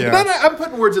 Like, I'm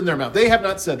putting words in their mouth. They have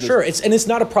not said this. Sure, it's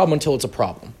not a problem until it's a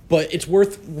problem. But it's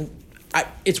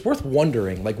worth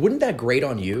wondering, like, wouldn't that grate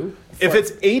on you? If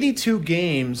it's 82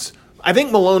 games... I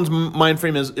think Malone's mind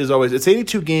frame is always, it's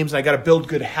 82 games and I got to build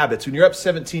good habits. When you're up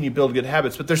 17, you build good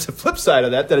habits. But there's a flip side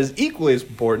of that is equally as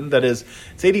important. That is,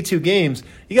 it's 82 games.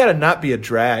 You got to not be a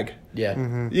drag. Yeah.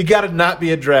 Mm-hmm. You got to not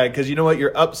be a drag because you know what?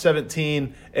 You're up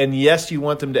 17, and yes, you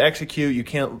want them to execute. You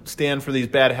can't stand for these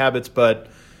bad habits, but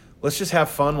let's just have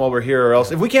fun while we're here, or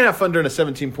else if we can't have fun during a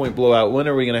 17-point blowout, when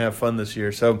are we going to have fun this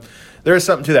year? So there is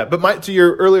something to that. But to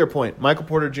your earlier point, Michael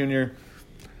Porter Jr.,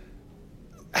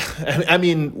 I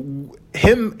mean,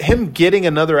 him getting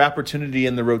another opportunity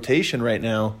in the rotation right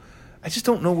now, I just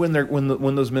don't know when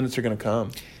those minutes are going to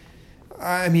come.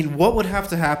 I mean, what would have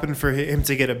to happen for him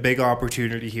to get a big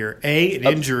opportunity here? A, an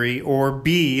injury, or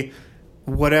B,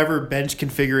 whatever bench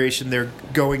configuration they're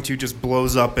going to just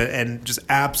blows up and just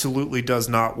absolutely does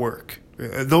not work.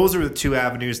 Those are the two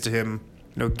avenues to him,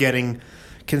 getting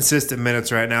consistent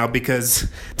minutes right now, because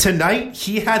tonight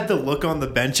he had the look on the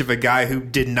bench of a guy who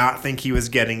did not think he was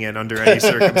getting in under any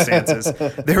circumstances.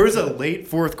 There was a late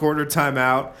fourth quarter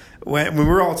timeout when we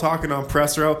were all talking on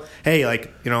press row, hey,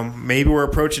 maybe we're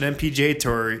approaching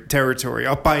MPJ territory,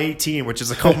 up by 18, which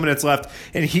is a couple minutes left,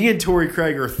 and he and Torrey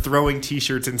Craig are throwing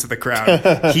T-shirts into the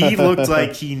crowd. He looked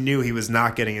like he knew he was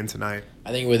not getting in tonight.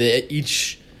 I think with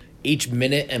each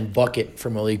minute and bucket for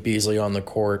Malik Beasley on the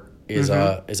court is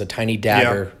a tiny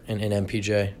dagger in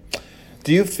MPJ.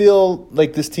 Do you feel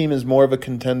like this team is more of a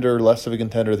contender, less of a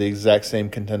contender, the exact same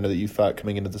contender that you thought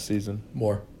coming into the season?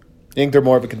 More. You think they're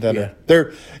more of a contender? Yeah.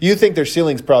 You think their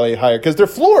ceiling's probably higher because their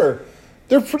floor.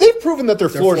 They've proven that their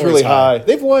floor is really high.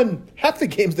 They've won half the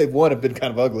games they've won have been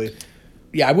kind of ugly.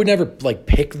 Yeah, I would never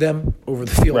pick them over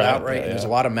the field outright. Yeah. There's a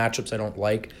lot of matchups I don't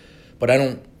like, but I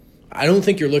don't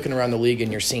think you're looking around the league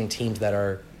and you're seeing teams that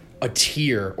are a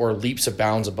tier or leaps of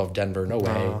bounds above Denver. No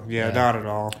way. Not at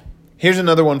all. Here's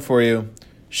another one for you.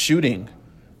 Shooting.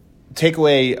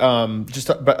 Takeaway just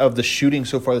of the shooting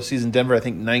so far this season. Denver, I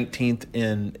think, 19th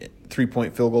in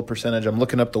three-point field goal percentage. I'm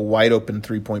looking up the wide-open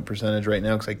three-point percentage right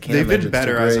now because I can't They've been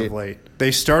better as of late.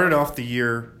 They started off the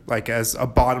year as a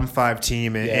bottom five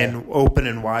team in open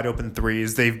and wide-open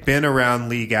threes. They've been around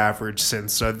league average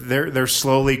since. So they're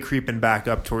slowly creeping back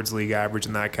up towards league average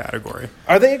in that category.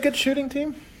 Are they a good shooting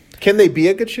team? Can they be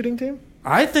a good shooting team?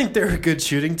 I think they're a good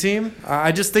shooting team.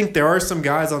 I just think there are some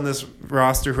guys on this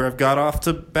roster who have got off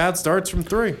to bad starts from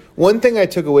three. One thing I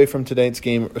took away from tonight's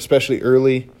game, especially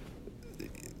early,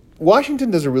 Washington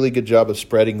does a really good job of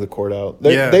spreading the court out.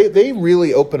 They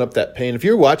really open up that paint. If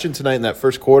you're watching tonight in that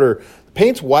first quarter, the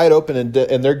paint's wide open and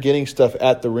they're getting stuff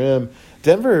at the rim.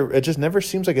 Denver, it just never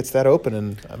seems like it's that open.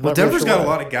 And Denver's got a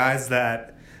lot of guys that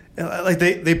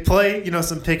they play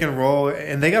some pick and roll,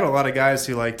 and they got a lot of guys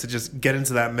who like to just get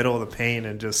into that middle of the paint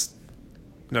and just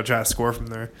try to score from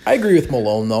there. I agree with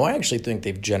Malone, though. I actually think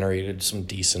they've generated some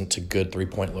decent to good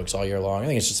three-point looks all year long. I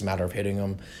think it's just a matter of hitting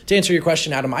them. To answer your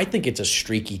question, Adam, I think it's a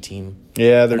streaky team.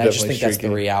 Yeah, they're definitely streaky. I just think that's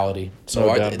the reality.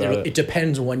 So it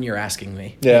depends when you're asking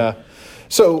me. Yeah.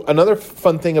 So another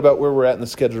fun thing about where we're at in the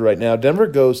schedule right now, Denver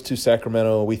goes to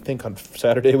Sacramento, we think on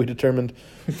Saturday, we determined.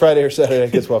 Friday or Saturday, I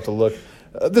guess we'll have to look.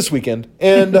 This weekend.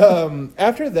 And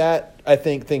after that, I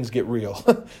think things get real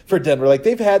for Denver.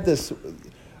 They've had this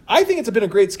 – I think it's been a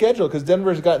great schedule because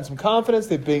Denver's gotten some confidence.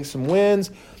 They've banked some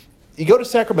wins. You go to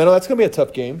Sacramento, that's going to be a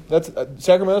tough game.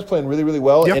 Sacramento's playing really, really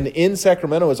well, Yep. and in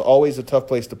Sacramento is always a tough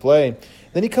place to play.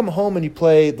 Then you come home and you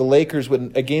play the Lakers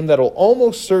with a game that'll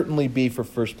almost certainly be for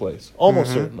first place.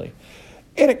 Almost certainly.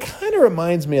 And it kind of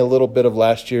reminds me a little bit of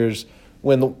last year's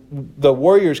when the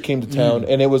Warriors came to town,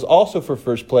 and it was also for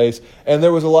first place, and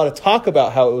there was a lot of talk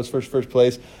about how it was for first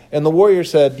place, and the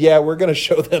Warriors said, yeah, we're going to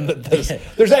show them that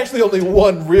there's actually only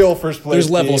one real first place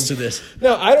There's levels team. to this.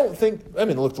 Now, I don't think –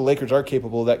 look, the Lakers are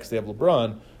capable of that because they have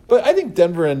LeBron, but I think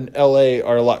Denver and L.A.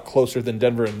 are a lot closer than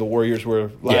Denver and the Warriors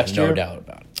were last year. No doubt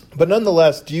about it. But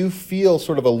nonetheless, do you feel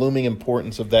sort of a looming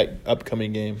importance of that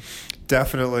upcoming game?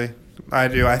 Definitely. I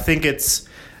do. I think it's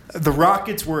 – the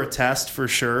Rockets were a test for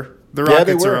sure. The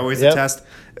Rockets are always a test.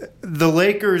 The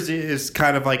Lakers is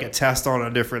kind of like a test on a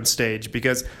different stage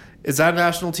because is that a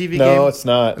national TV game? No, it's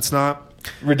not. It's not?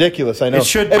 Ridiculous, I know. It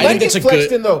should be. It I might think get it's a flexed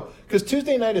good- in, though, because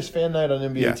Tuesday night is fan night on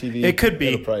NBA TV. It could be.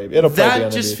 It'll probably be on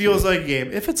that just NBA feels TV. like a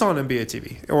game. If it's on NBA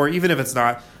TV, or even if it's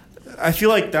not, I feel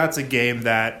like that's a game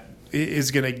that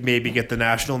is going to maybe get the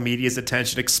national media's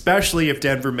attention, especially if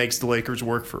Denver makes the Lakers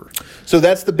work for it. So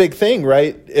that's the big thing,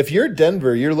 right? If you're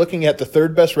Denver, you're looking at the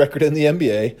third best record in the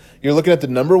NBA. You're looking at the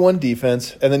number one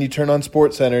defense, and then you turn on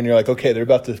SportsCenter and you're like, okay, they're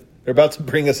about to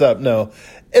bring us up. No,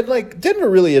 and like Denver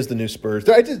really is the new Spurs.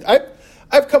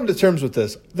 I've come to terms with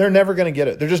this. They're never going to get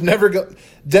it. They're just never going.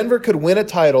 Denver could win a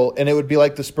title, and it would be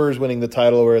like the Spurs winning the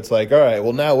title, where it's like, all right,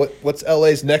 well now what's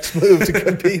LA's next move to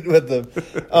compete with them?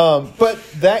 But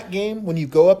that game, when you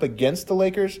go up against the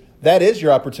Lakers, that is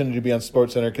your opportunity to be on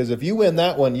SportsCenter because if you win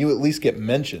that one, you at least get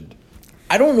mentioned.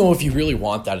 I don't know if you really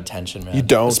want that attention, man. You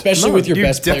don't. Especially No, with your you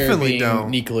best player definitely being don't.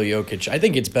 Nikola Jokic. I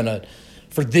think it's been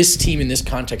for this team in this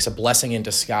context, a blessing in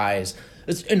disguise.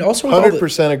 And also with all the-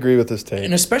 100% agree with this take.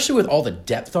 And especially with all the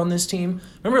depth on this team.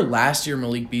 Remember last year,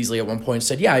 Malik Beasley at one point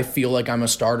said, yeah, I feel like I'm a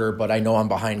starter, but I know I'm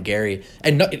behind Gary.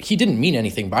 And he didn't mean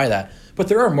anything by that. But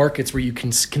there are markets where you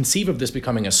can conceive of this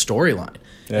becoming a storyline.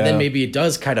 Yeah. And then maybe it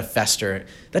does kind of fester.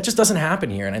 That just doesn't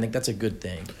happen here, and I think that's a good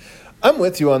thing. I'm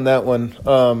with you on that one.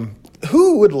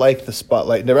 Who would like the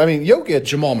spotlight? Never. I mean, Jokic.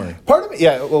 Jamal Murray. Part of me,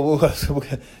 yeah. Well,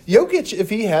 Jokic, if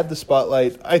he had the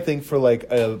spotlight, I think for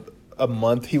like a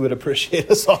month, he would appreciate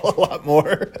us all a lot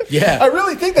more. Yeah. I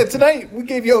really think that tonight we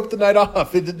gave Jokic the night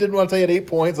off. It didn't want to tell you at 8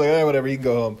 points. Like, whatever, you can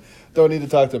go home. Don't need to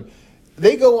talk to him.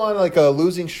 They go on like a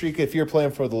losing streak if you're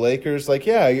playing for the Lakers. Like,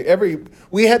 yeah,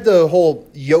 we had the whole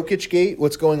Jokic gate,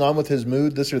 what's going on with his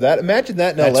mood, this or that. Imagine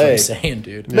that in That's LA. what I'm saying,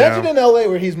 dude. Imagine in LA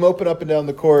where he's moping up and down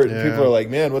the court and people are like,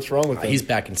 man, what's wrong with him? He's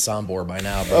back in Sombor by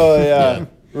now, bro. Oh, yeah.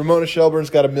 Ramona Shelburne's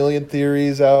got a million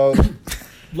theories out.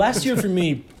 Last year for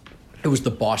me, it was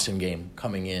the Boston game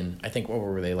coming in. I think, what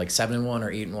were they, like 7-1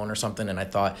 or 8-1 or something? And I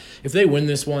thought, if they win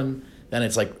this one, then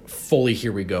it's like fully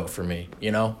here we go for me,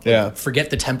 you know? Yeah. Like, forget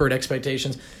the tempered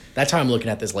expectations. That's how I'm looking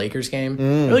at this Lakers game. I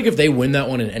feel like if they win that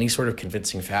one in any sort of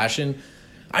convincing fashion,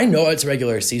 I know it's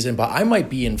regular season, but I might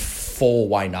be in full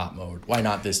why not mode. Why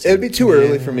not this team? It would be too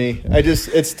early for me.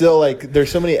 It's still like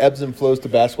there's so many ebbs and flows to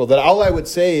basketball that all I would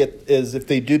say is if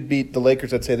they did beat the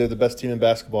Lakers, I'd say they're the best team in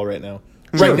basketball right now.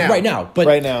 Right now. But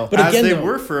As again, they though,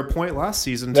 were for a point last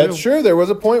season, too. That's true. There was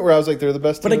a point where I was like, they're the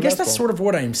best team But I in guess that's basketball. sort of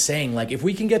what I'm saying. Like, if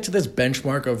we can get to this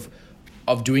benchmark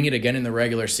of doing it again in the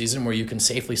regular season where you can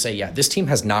safely say, yeah, this team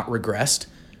has not regressed,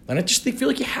 then I just feel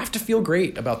like you have to feel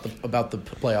great about the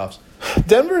playoffs.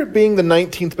 Denver being the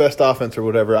 19th best offense or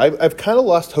whatever, I've kind of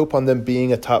lost hope on them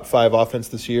being a top 5 offense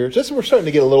this year. Just we're starting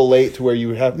to get a little late to where you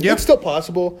have it's still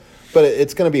possible, but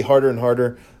it's going to be harder and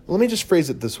harder. Let me just phrase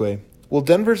it this way. Will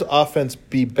Denver's offense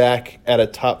be back at a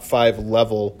top 5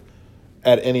 level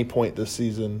at any point this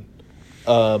season?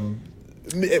 Not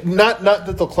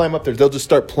that they'll climb up there. They'll just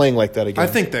start playing like that again. I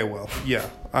think they will, yeah.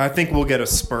 I think we'll get a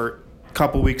spurt,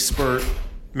 couple weeks spurt,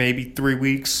 maybe 3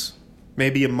 weeks,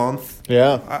 maybe a month.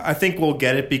 Yeah. I think we'll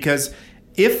get it because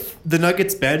if the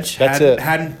Nuggets bench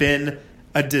hadn't been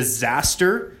a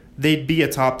disaster, they'd be a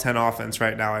top 10 offense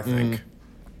right now, I think.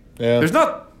 Yeah.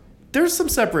 There's some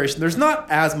separation. There's not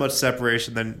as much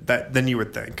separation than you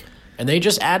would think. And they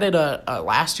just added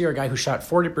last year a guy who shot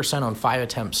 40% on 5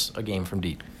 attempts a game from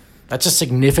deep. That's a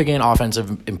significant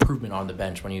offensive improvement on the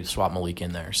bench when you swap Malik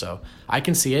in there. So I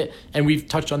can see it. And we've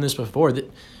touched on this before, that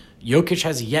Jokic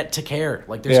has yet to care.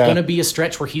 Like, there's going to be a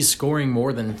stretch where he's scoring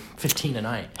more than 15 a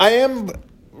night. I am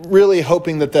really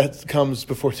hoping that comes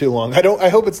before too long. I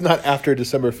hope it's not after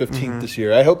December 15th this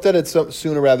year. I hope that it's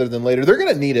sooner rather than later. They're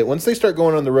going to need it. Once they start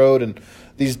going on the road and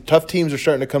these tough teams are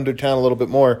starting to come to town a little bit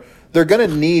more, they're going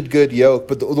to need good Jokic.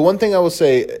 But the one thing I will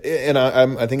say, and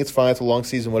I think it's fine, it's a long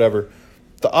season, whatever,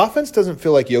 the offense doesn't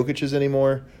feel like Jokic's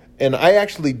anymore, and I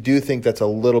actually do think that's a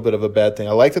little bit of a bad thing.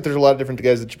 I like that there's a lot of different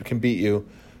guys that can beat you.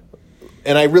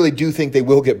 And I really do think they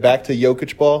will get back to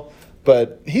Jokic ball.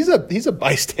 But he's a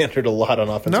bystander a lot on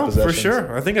offensive possessions. No, for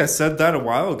sure. I think I said that a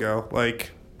while ago. Like,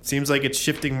 seems like it's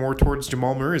shifting more towards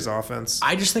Jamal Murray's offense.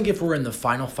 I just think if we're in the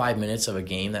final 5 minutes of a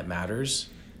game that matters,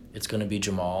 it's going to be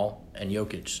Jamal and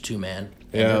Jokic, 2-man,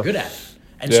 and they're good at it.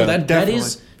 And so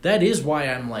that is why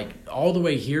I'm like all the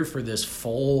way here for this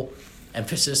full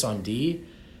emphasis on D,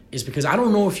 is because I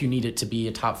don't know if you need it to be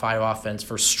a top 5 offense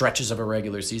for stretches of a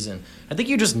regular season. I think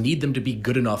you just need them to be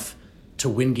good enough to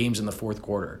win games in the fourth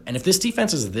quarter. And if this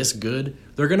defense is this good,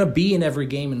 they're going to be in every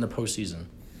game in the postseason.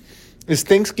 Is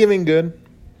Thanksgiving good?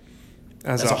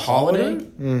 As a holiday?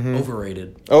 Mm-hmm.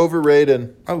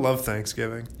 Overrated. I love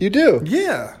Thanksgiving. You do?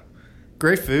 Yeah.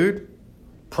 Great food.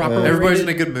 Everybody's rated, in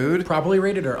a good mood. Properly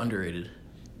rated or underrated?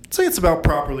 I'd say it's about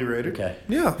properly rated. Okay.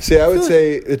 Yeah. See, I would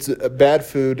say it's a bad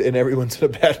food and everyone's in a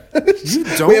bad mood. You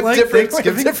don't like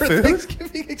Thanksgiving food?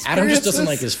 Thanksgiving Adam just doesn't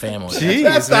like his family. Jeez,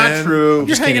 That's not true.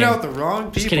 You're hanging out with the wrong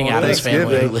people. Just kidding, Adam's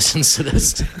family who listens to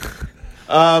this.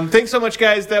 Thanks so much,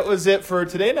 guys. That was it for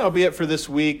today, and that'll be it for this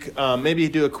week. Maybe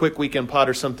do a quick weekend pod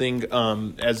or something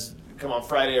as come on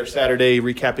Friday or Saturday,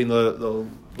 recapping the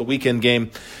weekend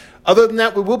game. Other than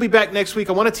that, we will be back next week.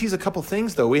 I want to tease a couple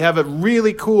things, though. We have a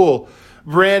really cool,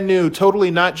 brand new,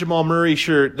 totally not Jamal Murray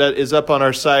shirt that is up on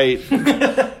our site.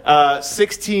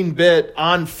 16-bit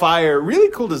on fire.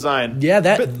 Really cool design. Yeah,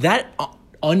 that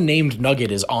unnamed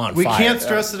nugget is on fire. We can't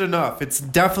stress it enough. It's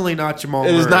definitely not Jamal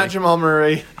Murray. It is not Jamal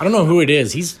Murray. I don't know who it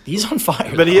is. He's on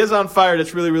fire. But he is on fire.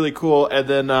 That's really, really cool. And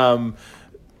then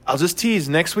I'll just tease.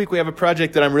 Next week we have a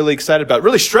project that I'm really excited about.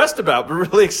 Really stressed about, but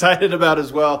really excited about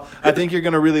as well. I think you're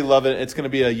going to really love it. It's going to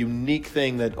be a unique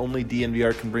thing that only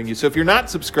DNVR can bring you. So if you're not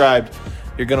subscribed,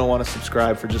 you're going to want to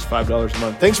subscribe for just $5 a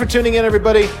month. Thanks for tuning in,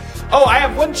 everybody. Oh, I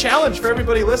have one challenge for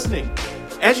everybody listening.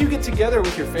 As you get together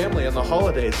with your family on the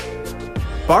holidays,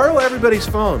 borrow everybody's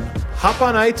phone. Hop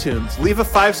on iTunes. Leave a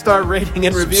 5-star rating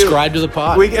and review. Subscribe to the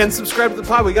pod. And subscribe to the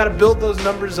pod. We got to build those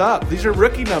numbers up. These are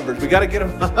rookie numbers. We got to get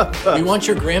them up. We want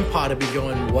your grandpa to be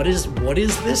going, what is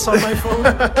this on my phone?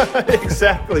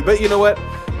 Exactly. But you know what?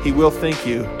 He will thank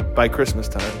you by Christmas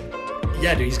time.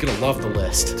 Yeah, dude, he's going to love the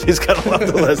list. He's going to love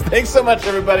the list. Thanks so much,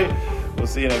 everybody. We'll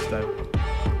see you next time.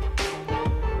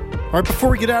 All right, before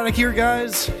we get out of here,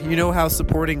 guys, you know how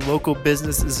supporting local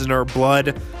business is in our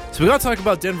blood. So we got to talk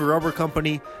about Denver Rubber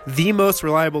Company, the most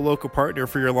reliable local partner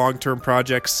for your long-term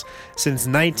projects. Since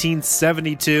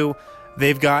 1972,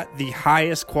 they've got the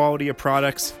highest quality of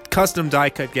products, custom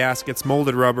die-cut gaskets,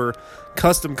 molded rubber,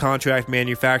 custom contract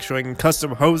manufacturing,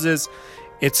 custom hoses.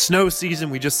 It's snow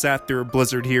season. We just sat through a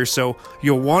blizzard here, so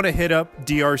you'll want to hit up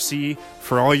DRC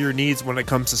for all your needs when it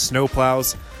comes to snow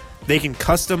plows. They can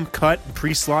custom cut and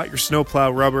pre-slot your snowplow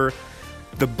rubber.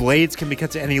 The blades can be cut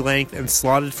to any length and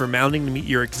slotted for mounting to meet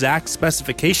your exact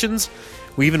specifications.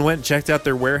 We even went and checked out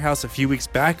their warehouse a few weeks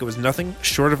back. It was nothing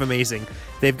short of amazing.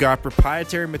 They've got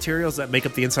proprietary materials that make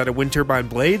up the inside of wind turbine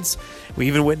blades. We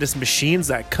even witnessed machines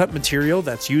that cut material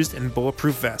that's used in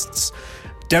bulletproof vests.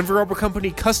 Denver Rubber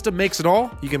Company custom makes it all.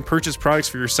 You can purchase products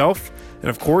for yourself and,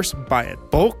 of course, buy it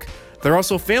bulk. They're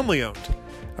also family-owned.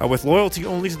 With loyalty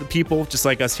only to the people, just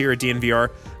like us here at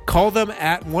DNVR. Call them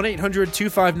at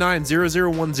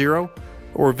 1-800-259-0010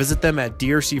 or visit them at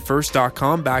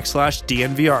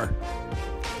drcfirst.com/DNVR.